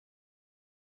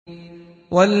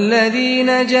وَالَّذِينَ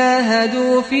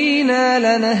جَاهَدُوا فِينَا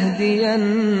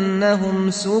لَنَهْدِيَنَّهُمْ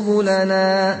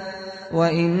سُبُلَنَا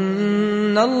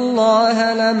وَإِنَّ اللَّهَ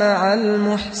لَمَعَ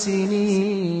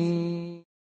الْمُحْسِنِينَ.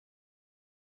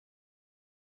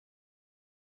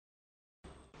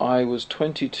 I was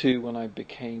 22 when I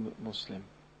became Muslim.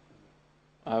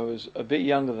 I was a bit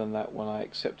younger than that when I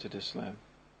accepted Islam.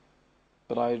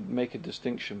 But I make a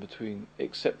distinction between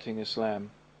accepting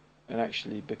Islam and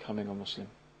actually becoming a Muslim.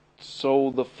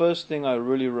 So the first thing I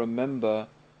really remember,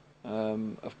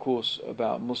 of course,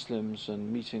 about Muslims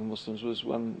and meeting Muslims was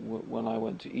when I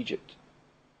went to Egypt.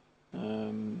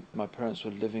 My parents were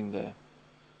living there.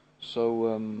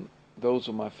 So those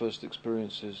were my first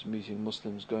experiences, meeting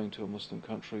Muslims, going to a Muslim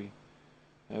country.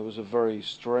 It was a very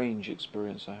strange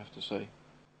experience, I have to say.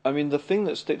 I mean, the thing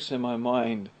that sticks in my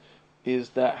mind is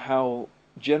that how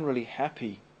generally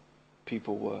happy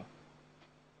people were,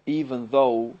 even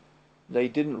though they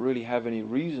didn't really have any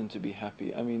reason to be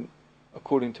happy. I mean,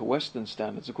 according to Western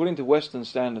standards. According to Western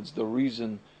standards, the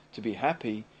reason to be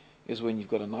happy is when you've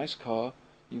got a nice car,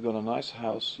 you've got a nice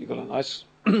house, you've got a nice,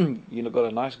 got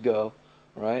a nice girl,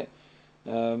 right?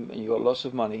 And you've got lots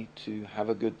of money to have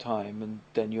a good time, and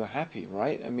then you're happy,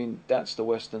 right? I mean, that's the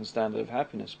Western standard of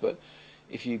happiness. But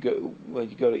if you go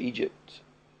to Egypt,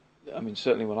 I mean,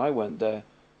 certainly when I went there,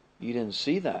 you didn't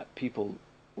see that. People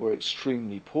were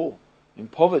extremely poor. In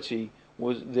poverty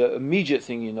was the immediate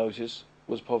thing you notice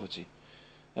was poverty.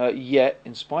 Yet,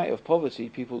 in spite of poverty,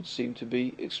 people seem to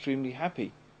be extremely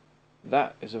happy.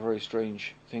 That is a very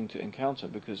strange thing to encounter,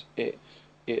 because it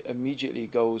immediately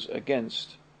goes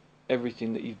against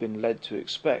everything that you've been led to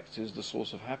expect is the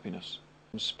source of happiness.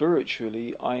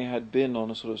 Spiritually, I had been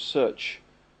on a sort of search,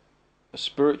 a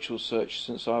spiritual search,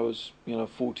 since I was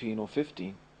 14 or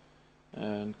 15,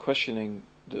 and questioning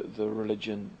the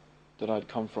religion that I'd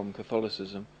come from,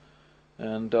 Catholicism,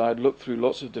 and I'd looked through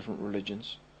lots of different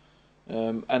religions,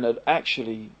 and had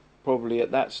actually, probably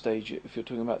at that stage, if you're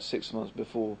talking about 6 months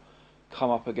before, come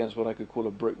up against what I could call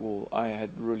a brick wall. I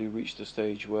had really reached a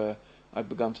stage where I'd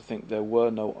begun to think there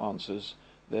were no answers,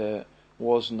 there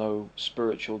was no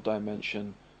spiritual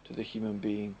dimension to the human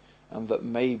being, and that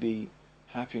maybe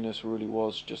happiness really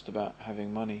was just about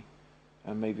having money,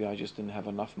 and maybe I just didn't have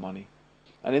enough money.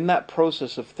 And in that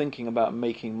process of thinking about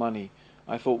making money,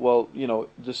 I thought, well,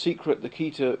 the secret, the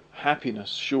key to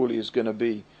happiness surely is going to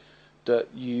be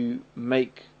that you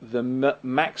make the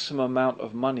maximum amount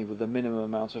of money with the minimum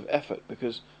amount of effort,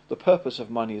 because the purpose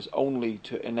of money is only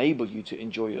to enable you to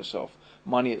enjoy yourself.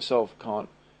 Money itself can't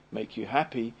make you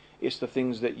happy. It's the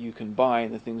things that you can buy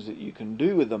and the things that you can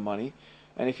do with the money.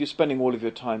 And if you're spending all of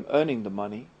your time earning the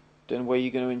money, then where are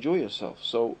you going to enjoy yourself?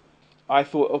 So I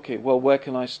thought, okay, well, where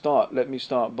can I start? Let me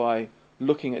start by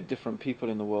looking at different people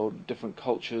in the world, different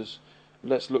cultures.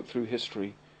 Let's look through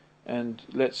history, and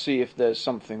let's see if there's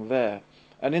something there.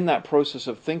 And in that process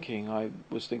of thinking, I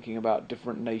was thinking about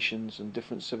different nations and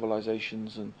different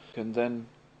civilizations, and then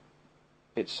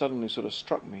it suddenly sort of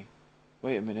struck me,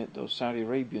 wait a minute, those Saudi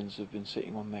Arabians have been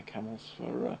sitting on their camels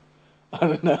for I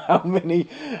don't know how many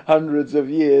hundreds of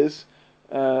years,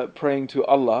 praying to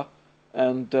Allah,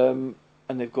 and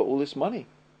they've got all this money.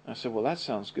 I said, well, that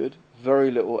sounds good.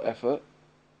 Very little effort,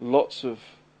 lots of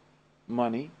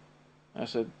money. I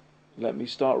said, let me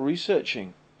start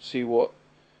researching, see what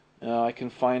I can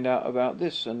find out about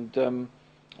this. And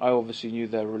I obviously knew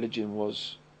their religion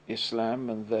was Islam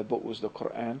and their book was the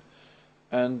Quran.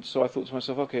 And so I thought to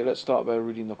myself, okay, let's start by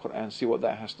reading the Quran, see what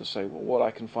that has to say, what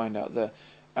I can find out there.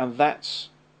 And that's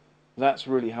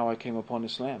really how I came upon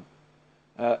Islam.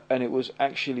 And it was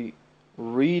actually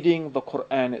reading the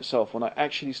Quran itself. When I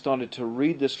actually started to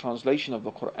read this translation of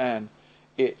the Quran,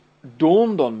 it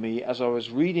dawned on me as I was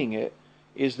reading it,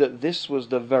 is that this was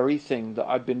the very thing that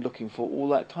I'd been looking for all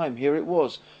that time. Here it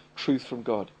was, truth from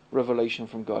God, revelation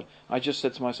from God. I just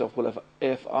said to myself, well,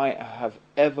 if I have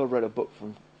ever read a book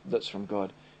that's from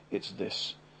God, it's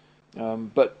this.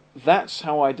 But that's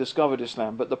how I discovered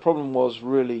Islam. But the problem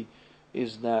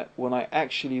is that when I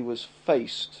actually was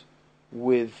faced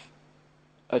with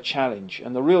a challenge,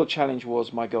 and the real challenge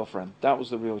was my girlfriend. That was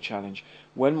the real challenge.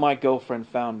 When my girlfriend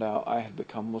found out I had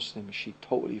become Muslim, she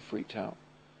totally freaked out.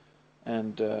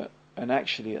 And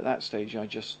actually at that stage I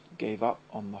just gave up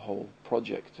on the whole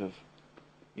project of,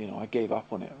 I gave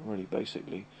up on it really,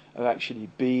 basically,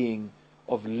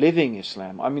 of living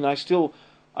Islam. I mean, I still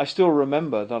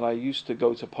remember that I used to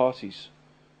go to parties,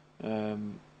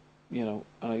 and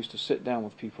I used to sit down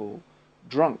with people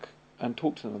drunk and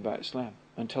talk to them about Islam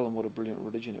and tell them what a brilliant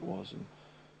religion it was and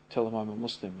tell them I'm a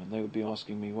Muslim, and they would be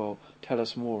asking me, well, tell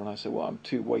us more, and I said, well, I'm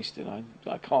too wasted,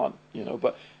 I can't,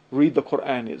 but read the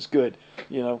Quran, it's good,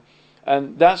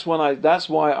 And that's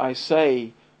why I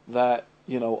say that,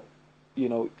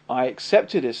 I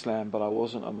accepted Islam, but I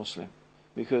wasn't a Muslim.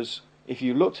 Because if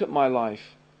you looked at my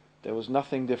life, there was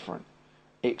nothing different.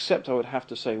 Except I would have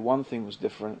to say one thing was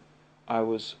different. I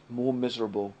was more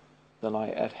miserable than I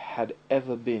had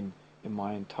ever been in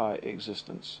my entire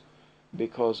existence.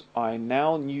 Because I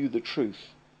now knew the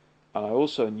truth, and I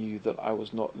also knew that I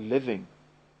was not living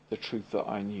the truth that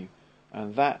I knew.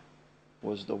 And that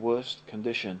was the worst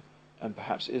condition, and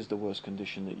perhaps is the worst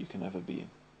condition that you can ever be in.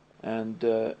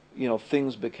 And,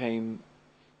 things became,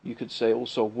 you could say,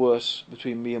 also worse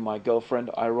between me and my girlfriend.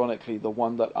 Ironically, the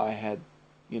one that I had,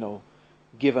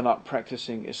 given up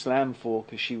practicing Islam for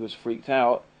because she was freaked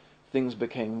out. Things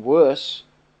became worse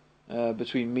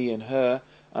between me and her.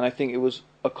 And I think it was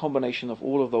a combination of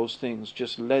all of those things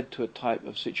just led to a type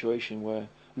of situation where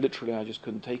literally I just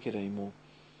couldn't take it anymore.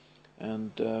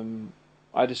 And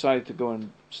I decided to go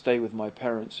and stay with my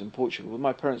parents in Portugal.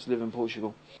 My parents live in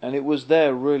Portugal. And it was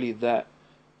there really that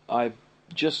I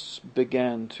just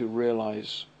began to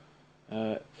realize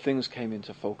things came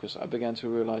into focus. I began to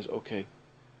realize, okay,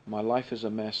 my life is a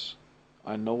mess.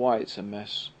 I know why it's a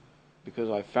mess. Because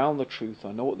I found the truth.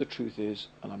 I know what the truth is,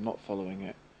 and I'm not following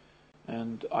it.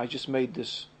 And I just made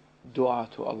this dua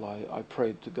to Allah. I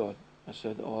prayed to God. I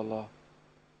said, oh Allah,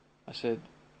 I said,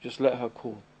 just let her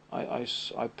call.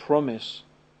 I promise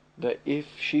that if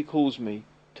she calls me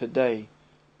today,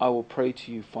 I will pray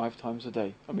to you 5 times a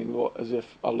day. I mean, what, as if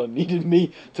Allah needed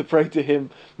me to pray to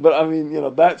Him. But I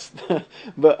mean, that's,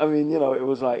 but I mean, it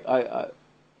was like, Allah,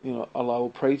 I will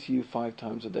pray to you 5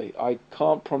 times a day. I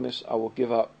can't promise I will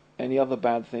give up any other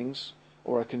bad things,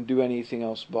 or I can do anything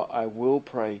else, but I will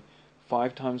pray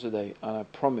 5 times a day, and I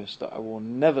promise that I will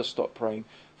never stop praying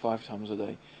 5 times a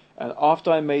day. And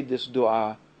after I made this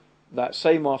dua, that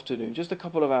same afternoon, just a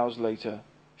couple of hours later,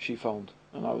 she phoned.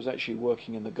 And I was actually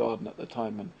working in the garden at the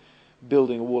time and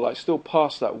building a wall. I still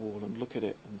pass that wall and look at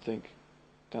it and think,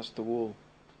 that's the wall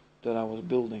that I was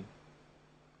building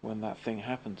when that thing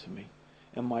happened to me.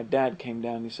 And my dad came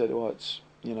down and he said, oh, it's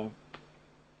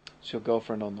your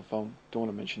girlfriend on the phone. Don't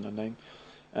want to mention her name.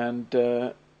 And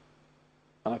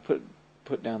I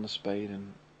put down the spade,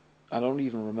 and I don't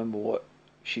even remember what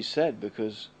she said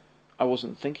because I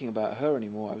wasn't thinking about her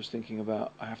anymore. I was thinking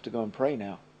about, I have to go and pray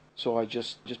now. So I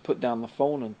just put down the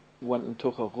phone and went and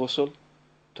took a ghusl,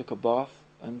 took a bath,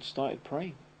 and started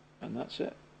praying. And that's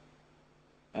it.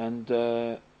 And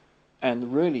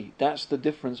really, that's the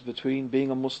difference between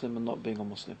being a Muslim and not being a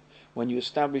Muslim. When you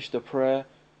establish the prayer,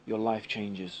 your life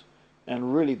changes.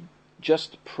 And really,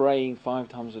 just praying 5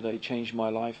 times a day changed my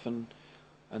life, and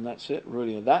that's it,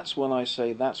 really. And that's when I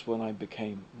say, that's when I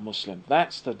became Muslim.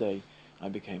 That's the day I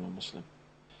became a Muslim.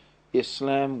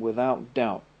 Islam, without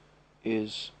doubt,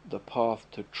 is the path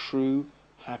to true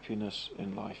happiness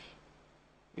in life.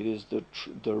 It is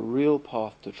the real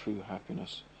path to true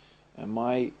happiness. And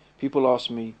people ask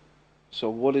me, so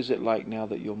what is it like now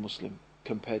that you're Muslim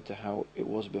compared to how it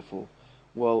was before?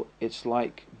 Well, it's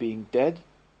like being dead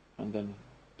and then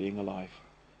being alive.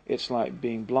 It's like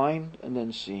being blind and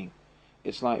then seeing.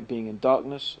 It's like being in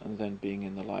darkness and then being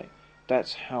in the light.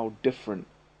 That's how different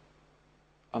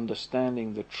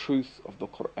understanding the truth of the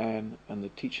Quran and the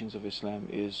teachings of Islam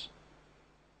is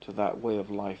to that way of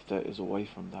life that is away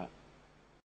from that.